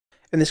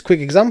In this quick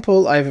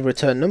example, I have a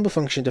return number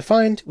function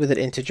defined with an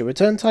integer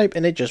return type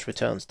and it just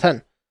returns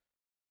 10.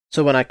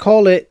 So when I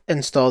call it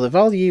and store the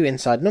value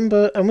inside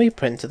number and we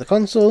print to the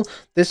console,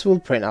 this will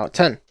print out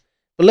 10.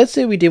 But let's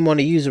say we didn't want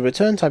to use a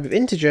return type of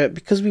integer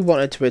because we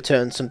wanted to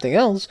return something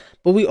else,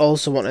 but we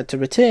also wanted to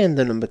retain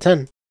the number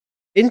 10.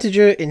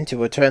 Integer into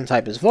return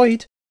type is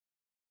void,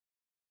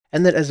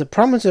 and then as a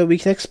parameter we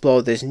can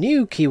explore this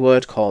new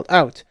keyword called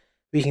out.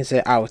 We can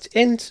say out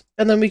int,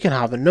 and then we can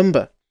have a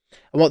number.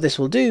 And what this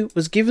will do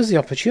is give us the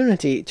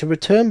opportunity to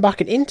return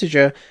back an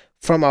integer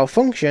from our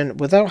function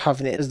without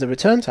having it as the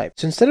return type.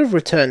 So instead of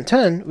return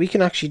 10, we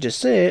can actually just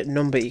say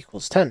number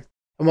equals 10.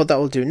 And what that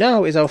will do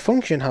now is our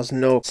function has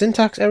no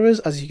syntax errors.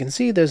 As you can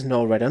see, there's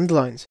no red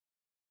underlines.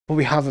 But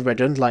we have a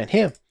red underline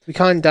here. We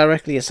can't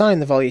directly assign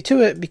the value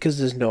to it because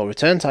there's no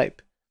return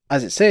type.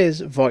 As it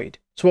says, void.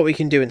 So what we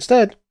can do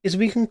instead is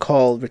we can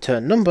call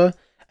return number,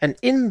 and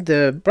in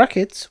the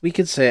brackets, we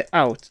could say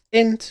out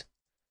int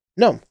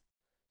num.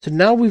 So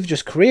now we've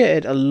just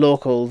created a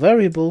local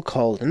variable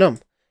called num.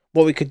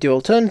 What we could do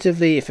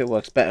alternatively, if it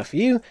works better for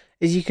you,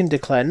 is you can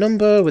declare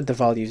number with the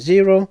value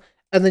 0,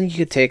 and then you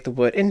could take the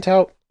word int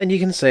out, and you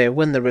can say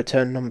when the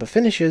return number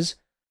finishes,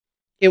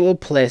 it will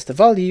place the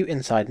value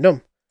inside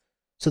num.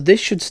 So this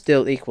should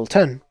still equal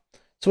 10.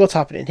 So what's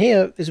happening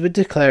here is we're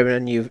declaring a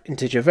new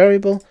integer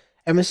variable,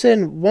 and we're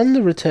saying when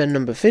the return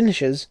number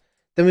finishes,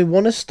 then we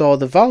want to store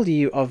the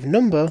value of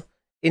number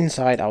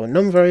inside our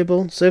num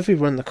variable. So if we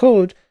run the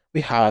code,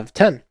 we have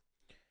 10.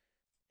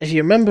 If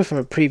you remember from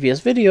a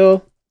previous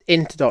video,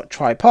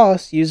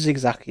 int.tryParse uses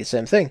exactly the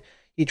same thing.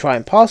 You try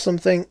and parse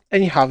something,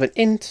 and you have an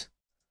int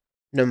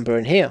number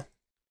in here,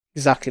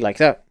 exactly like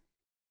that.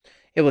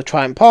 It will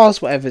try and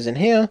parse whatever's in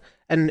here,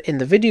 and in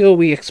the video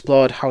we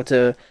explored how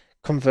to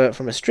convert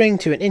from a string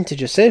to an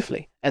integer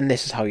safely, and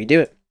this is how you do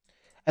it.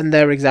 And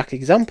their exact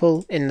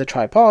example in the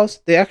try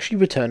parse, they actually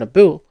return a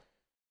bool.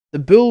 The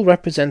bool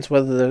represents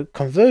whether the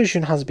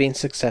conversion has been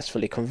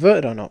successfully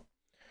converted or not.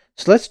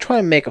 So let's try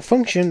and make a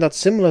function that's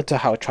similar to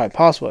how try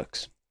parse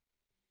works.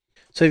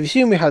 So if you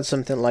assume we had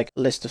something like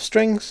a list of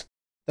strings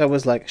that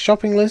was like a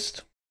shopping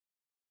list,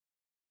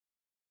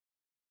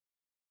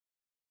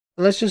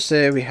 and let's just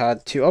say we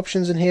had two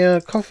options in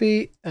here,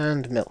 coffee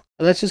and milk,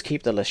 and let's just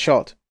keep the list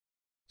short.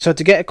 So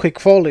to get a quick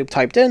for loop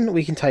typed in,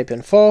 we can type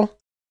in for,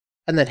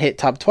 and then hit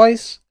tab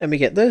twice, and we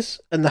get this,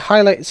 and the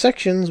highlighted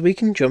sections we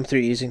can jump through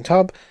using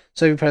tab.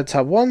 So if we press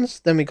tab once,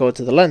 then we go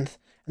to the length,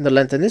 and the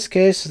length in this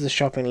case is the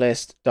shopping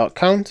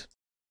list.count,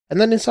 and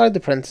then inside the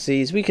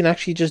parentheses we can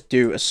actually just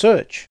do a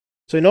search.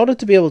 So in order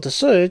to be able to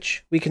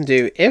search, we can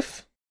do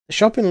if the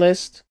shopping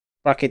list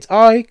brackets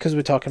I, because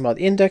we're talking about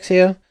the index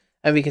here,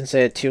 and we can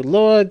say to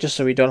lower just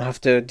so we don't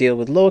have to deal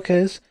with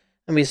lowercase,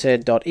 and we say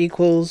dot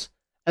equals,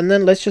 and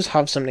then let's just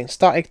have something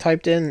static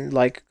typed in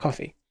like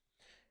coffee.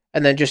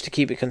 And then just to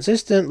keep it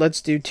consistent,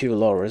 let's do to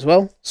lower as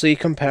well. So you're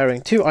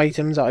comparing two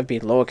items that have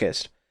been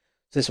lowercase.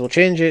 So this will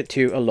change it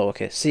to a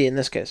lowercase c in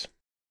this case.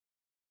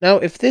 Now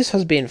if this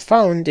has been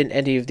found in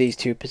any of these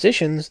two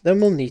positions, then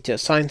we'll need to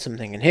assign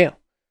something in here.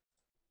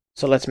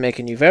 So let's make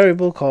a new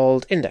variable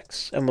called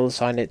index, and we'll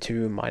assign it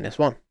to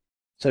 -1.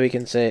 So we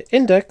can say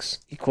index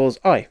equals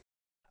I.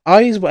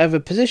 I is whatever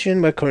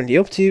position we're currently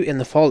up to in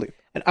the for loop.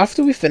 And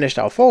after we've finished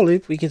our for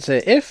loop, we can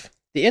say if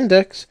the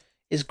index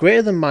is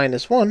greater than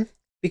 -1,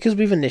 because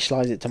we've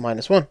initialized it to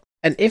 -1.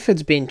 And if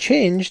it's been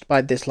changed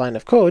by this line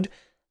of code,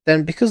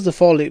 then because the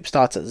for loop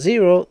starts at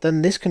 0,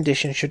 then this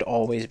condition should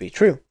always be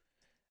true.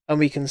 And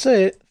we can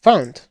say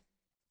found.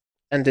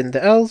 And in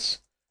the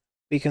else,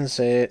 we can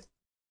say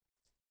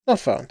not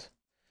found.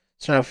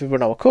 So now if we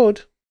run our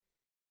code,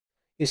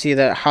 you see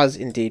that it has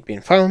indeed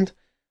been found,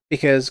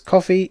 because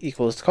coffee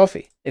equals to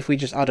coffee. If we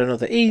just add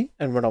another e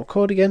and run our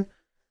code again,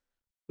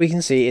 we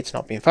can see it's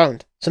not been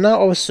found. So now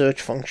our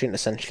search function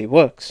essentially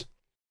works.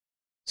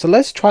 So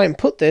let's try and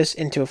put this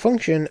into a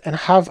function and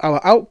have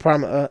our out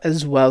parameter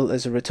as well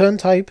as a return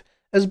type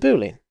as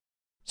boolean.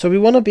 So we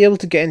want to be able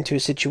to get into a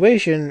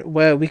situation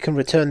where we can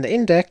return the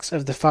index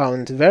of the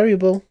found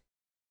variable,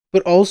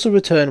 but also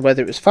return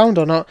whether it was found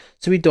or not,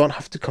 so we don't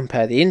have to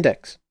compare the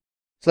index.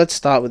 So let's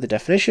start with the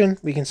definition.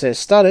 We can say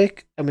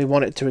static, and we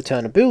want it to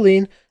return a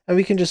boolean, and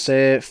we can just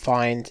say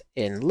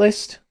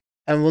FindInList,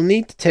 and we'll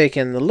need to take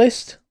in the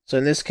list. So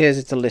in this case,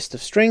 it's a list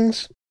of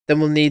strings. Then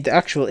we'll need the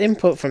actual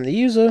input from the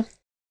user,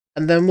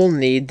 and then we'll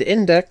need the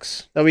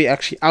index that we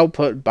actually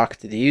output back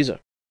to the user.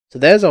 So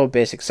there's our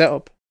basic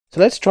setup. So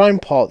let's try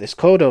and port this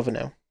code over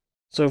now.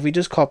 So if we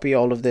just copy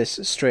all of this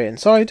straight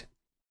inside,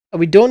 and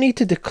we don't need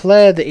to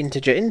declare the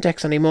integer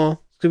index anymore,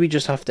 so we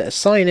just have to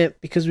assign it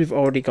because we've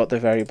already got the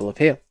variable up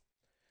here.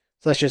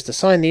 So let's just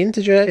assign the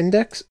integer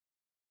index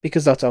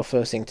because that's our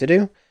first thing to do.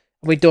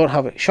 And we don't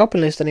have a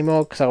shopping list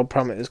anymore because our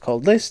parameter is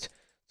called list.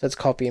 So let's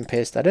copy and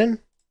paste that in.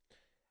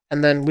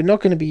 And then we're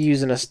not going to be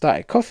using a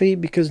static coffee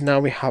because now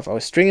we have our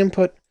string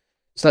input.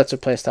 So let's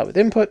replace that with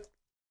input.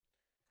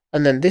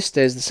 And then this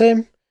stays the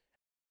same.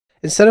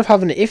 Instead of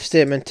having an if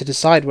statement to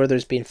decide whether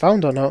it's been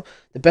found or not,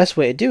 the best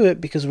way to do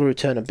it, because we'll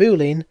return a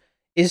boolean,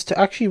 is to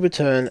actually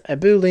return a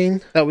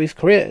boolean that we've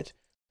created.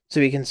 So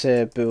we can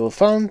say bool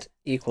found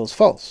equals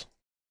false.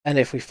 And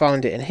if we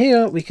found it in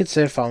here, we could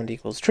say found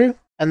equals true.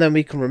 And then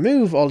we can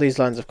remove all these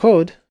lines of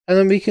code, and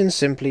then we can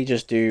simply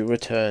just do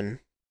return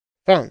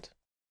found.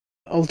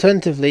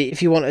 Alternatively,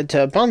 if you wanted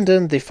to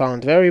abandon the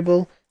found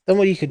variable, then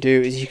what you could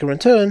do is you can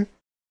return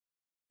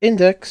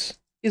index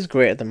is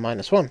greater than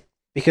 -1.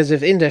 Because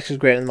if index is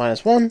greater than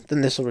 -1,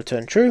 then this will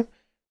return true.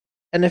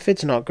 And if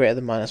it's not greater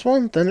than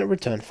 -1, then it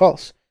return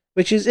false,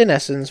 which is in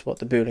essence what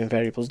the Boolean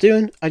variable is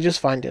doing. I just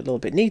find it a little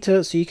bit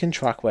neater so you can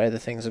track where the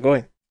things are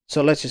going.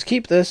 So let's just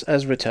keep this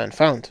as return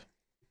found.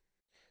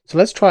 So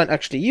let's try and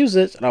actually use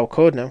it in our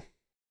code now.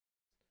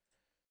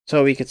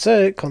 So we could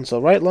say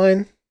console write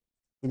line,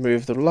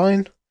 remove the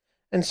line,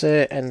 and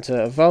say enter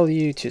a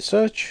value to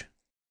search,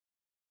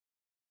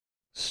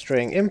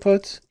 string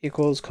input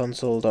equals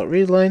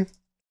console.readline,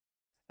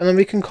 and then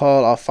we can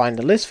call our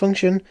FindInList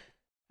function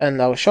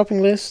and our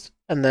shopping list,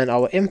 and then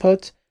our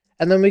input,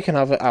 and then we can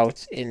have it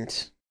out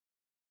int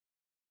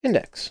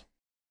index.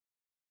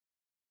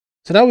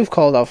 So now we've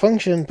called our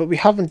function, but we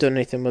haven't done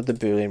anything with the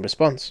Boolean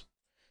response.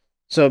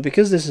 So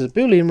because this is a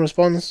Boolean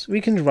response,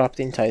 we can wrap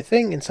the entire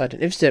thing inside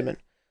an if statement.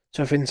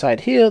 So if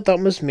inside here, that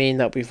must mean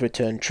that we've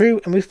returned true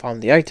and we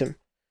found the item.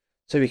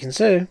 So we can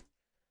say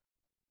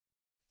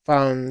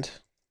found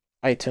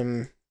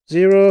item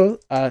 0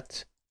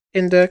 at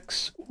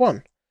index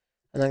 1,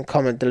 and then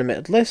comment the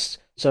limited list.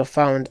 So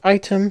found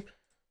item,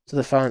 so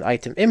the found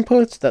item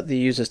input that the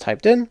users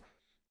typed in,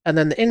 and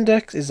then the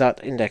index is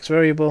that index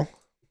variable,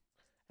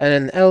 and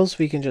then else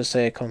we can just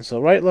say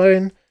console write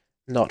line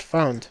not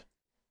found.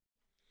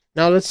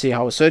 Now let's see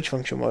how a search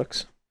function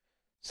works.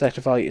 Select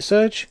a value to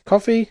search,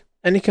 coffee,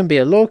 and it can be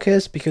a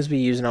lowercase because we're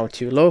using our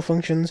two low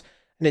functions,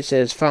 and it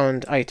says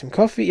found item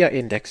coffee at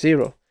index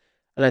 0.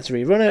 And let's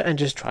rerun it and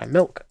just try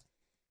milk.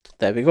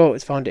 There we go,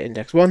 it's found at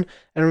index 1,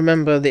 and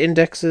remember the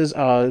indexes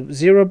are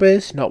 0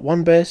 base, not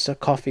 1 base, so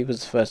coffee was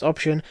the first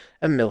option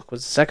and milk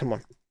was the second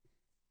one.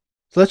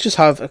 So let's just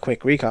have a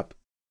quick recap.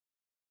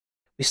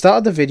 We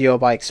started the video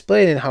by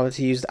explaining how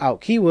to use the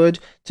out keyword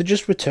to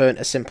just return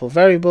a simple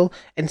variable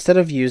instead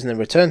of using the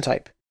return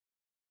type.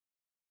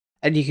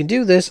 And you can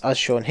do this as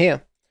shown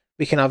here.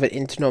 We can have it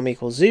int num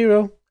equals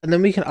 0, and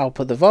then we can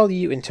output the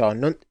value into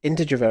our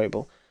integer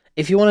variable.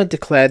 If you want to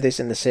declare this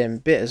in the same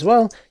bit as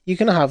well, you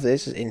can have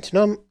this as int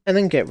num and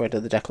then get rid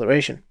of the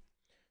declaration.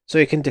 So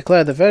you can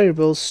declare the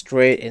variable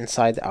straight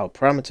inside the out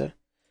parameter.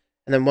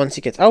 And then once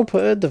it gets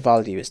outputted, the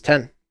value is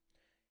 10.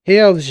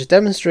 Here I was just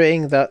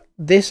demonstrating that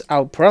this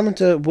out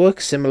parameter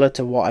works similar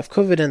to what I've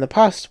covered in the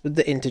past with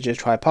the integer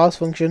try parse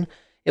function.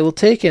 It will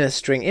take in a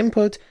string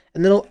input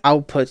and then it'll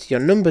output your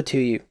number to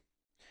you.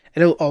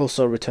 And it will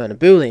also return a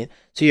boolean,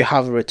 so you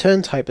have a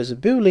return type as a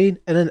boolean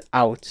and an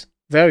out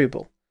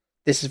variable.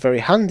 This is very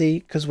handy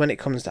because when it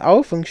comes to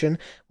our function,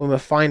 when we're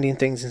finding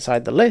things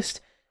inside the list,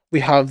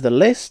 we have the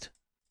list,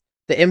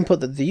 the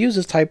input that the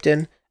users typed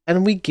in,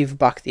 and we give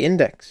back the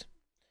index.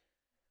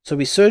 So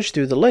we search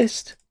through the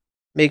list,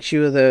 make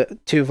sure the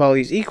two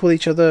values equal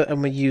each other,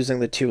 and we're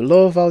using the two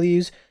lower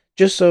values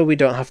just so we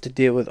don't have to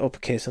deal with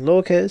uppercase and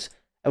lowercase.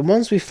 And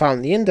once we've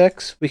found the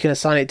index, we can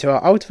assign it to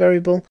our out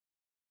variable,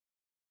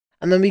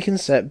 and then we can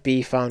set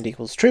b found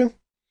equals true.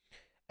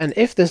 And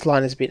if this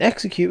line has been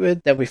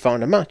executed, then we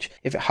found a match.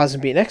 If it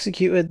hasn't been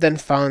executed, then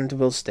found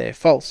will stay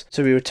false.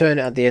 So we return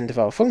it at the end of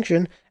our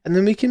function, and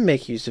then we can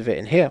make use of it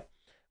in here.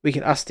 We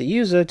can ask the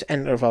user to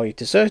enter a value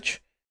to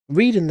search,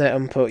 read in their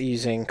input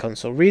using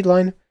console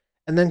readline,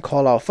 and then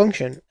call our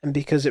function. And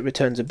because it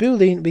returns a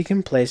boolean, we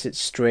can place it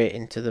straight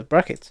into the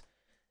brackets.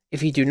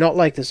 If you do not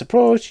like this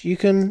approach, you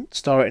can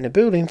start it in a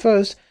boolean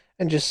first,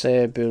 and just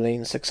say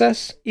boolean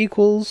success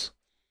equals,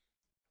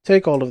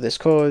 take all of this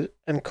code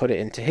and cut it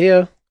into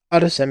here,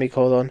 add a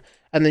semicolon,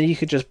 and then you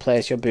could just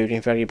place your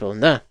boolean variable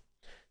in there.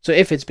 So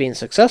if it's been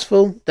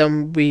successful,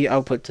 then we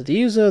output to the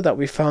user that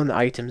we found the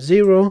item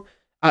 0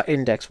 at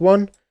index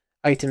 1.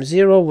 Item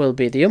 0 will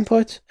be the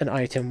input, and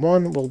item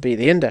 1 will be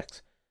the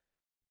index.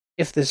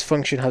 If this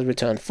function has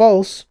returned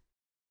false,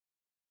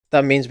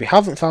 that means we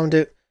haven't found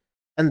it,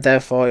 and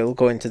therefore it will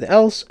go into the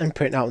else and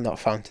print out not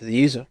found to the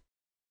user.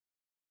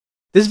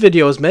 This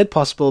video is made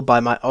possible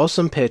by my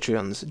awesome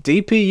Patreons,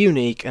 DP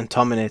Unique and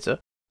Tominator.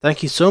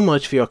 Thank you so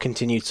much for your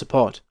continued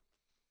support.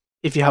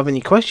 If you have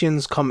any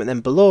questions, comment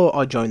them below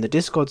or join the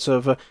Discord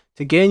server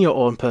to gain your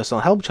own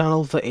personal help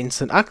channel for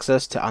instant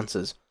access to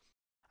answers.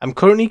 I'm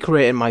currently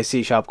creating my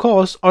C#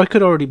 course, or it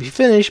could already be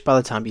finished by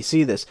the time you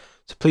see this,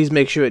 so please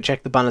make sure to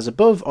check the banners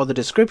above or the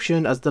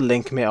description as the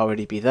link may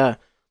already be there.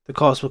 The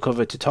course will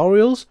cover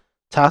tutorials,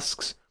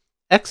 tasks,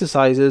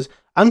 exercises,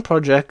 and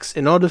projects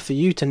in order for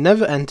you to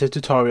never enter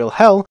tutorial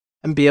hell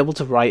and be able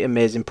to write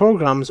amazing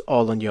programs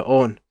all on your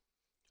own.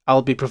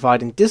 I'll be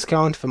providing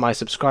discount for my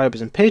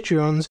subscribers and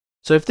Patreons,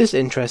 so if this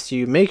interests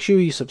you, make sure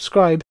you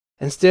subscribe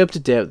and stay up to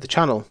date with the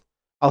channel.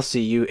 I'll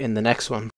see you in the next one.